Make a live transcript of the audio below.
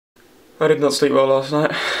I did not sleep well last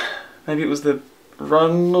night. Maybe it was the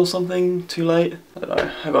run or something, too late. I don't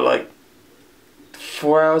know, I got like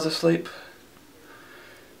 4 hours of sleep.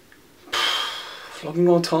 Vlogging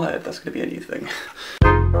while tired, that's gonna be a new thing.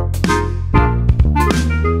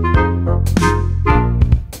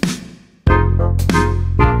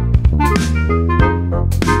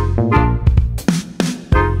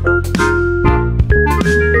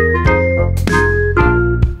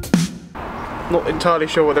 Not entirely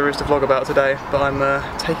sure what there is to vlog about today, but I'm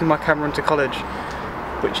taking my camera into college,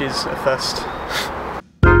 which is a first.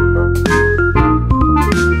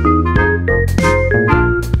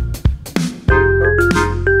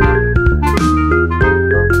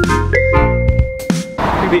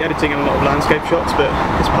 I'll be editing in a lot of landscape shots, but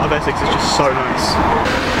this part of Essex is just so nice.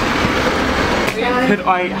 Could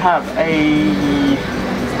I have a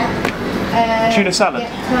tuna salad?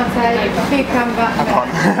 Yeah, cucumber. I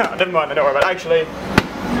can't. Never mind, don't worry about it. Actually,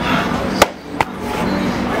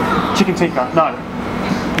 chicken tikka. No.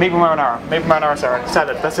 Meat marinara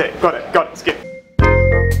salad. That's it. Got it. Skip.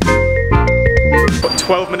 Got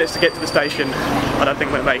 12 minutes to get to the station. I don't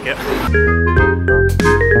think I'm gonna make it.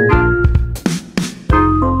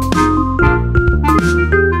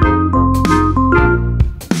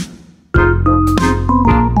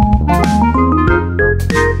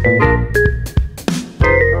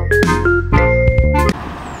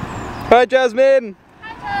 Hi Jasmine!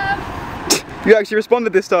 Hi Tom! You actually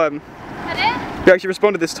responded this time. Pardon? You actually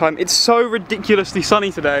responded this time. It's so ridiculously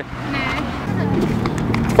sunny today. No.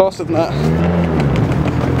 Faster than that.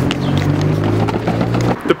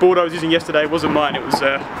 The board I was using yesterday wasn't mine, it was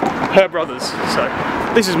her brother's. So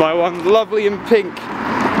this is my one, lovely and pink.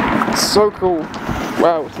 So cool.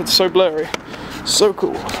 Wow, it's so blurry. So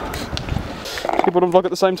cool. People on vlog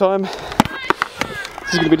at the same time.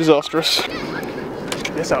 This is going to be disastrous.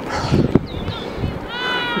 This up.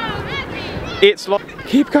 It's like,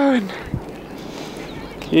 keep going.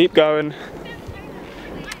 Keep going.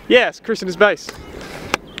 Yes, Chris and his bass. Way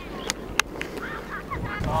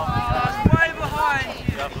behind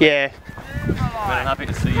you. Yeah. Very happy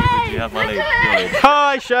to see you. Would you have my lead?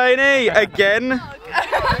 Hi Shaney, again.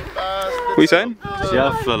 What are you saying? Do you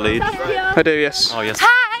have the lead? I do, yes. Oh yes.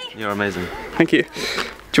 Hi. You're amazing. Thank you.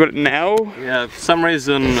 Do you want it now? Yeah, for some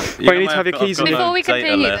reason. You need to have your keys in. Before we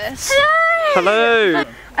continue this. Hello.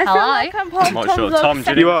 I feel like I'm part of I'm not sure. Tom,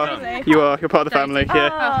 You are. You are. You're part of the family. Yeah.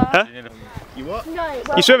 Huh? You what?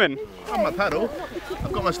 You swimming? On my paddle.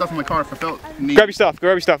 I've got my stuff in my car if I felt need. Grab your stuff.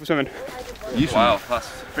 Grab your stuff. We're swimming. Wow, that's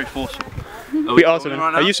pretty forceful. We are swimming.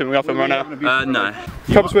 Are you swimming? We are swimming right now. No.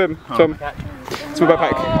 Come swim. Swim. It's my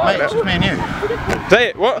backpack. Mate, it's just me and you. Is that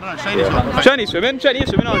it? What? No, Shane's not. Shani's swimming. Shani, you're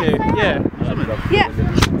swimming, aren't you? Yeah. Yeah.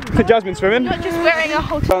 Jasmine's swimming. Not just wearing a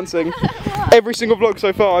whole Dancing. Every single vlog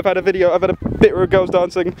so far, I've had a video. I've had a bit of girls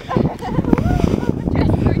dancing.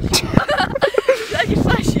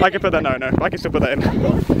 I can put that. No. I can still put that in.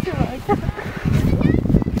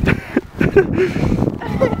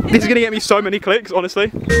 This is gonna get me so many clicks,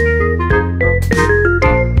 honestly.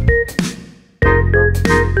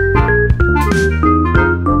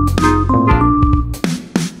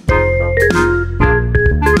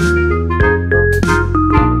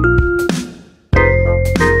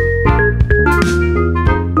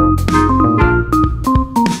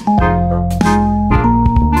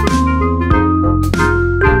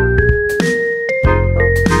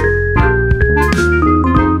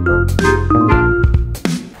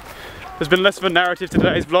 There's been less of a narrative to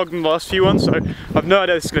today's vlog than the last few ones, so I've no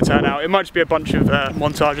idea how this is going to turn out. It might just be a bunch of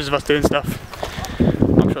montages of us doing stuff.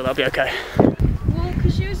 I'm sure that'll be okay. Well,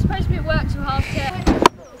 because she was supposed to be at work till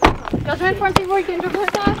 10:30. Guys, wait for us before we get into the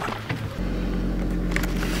podcast.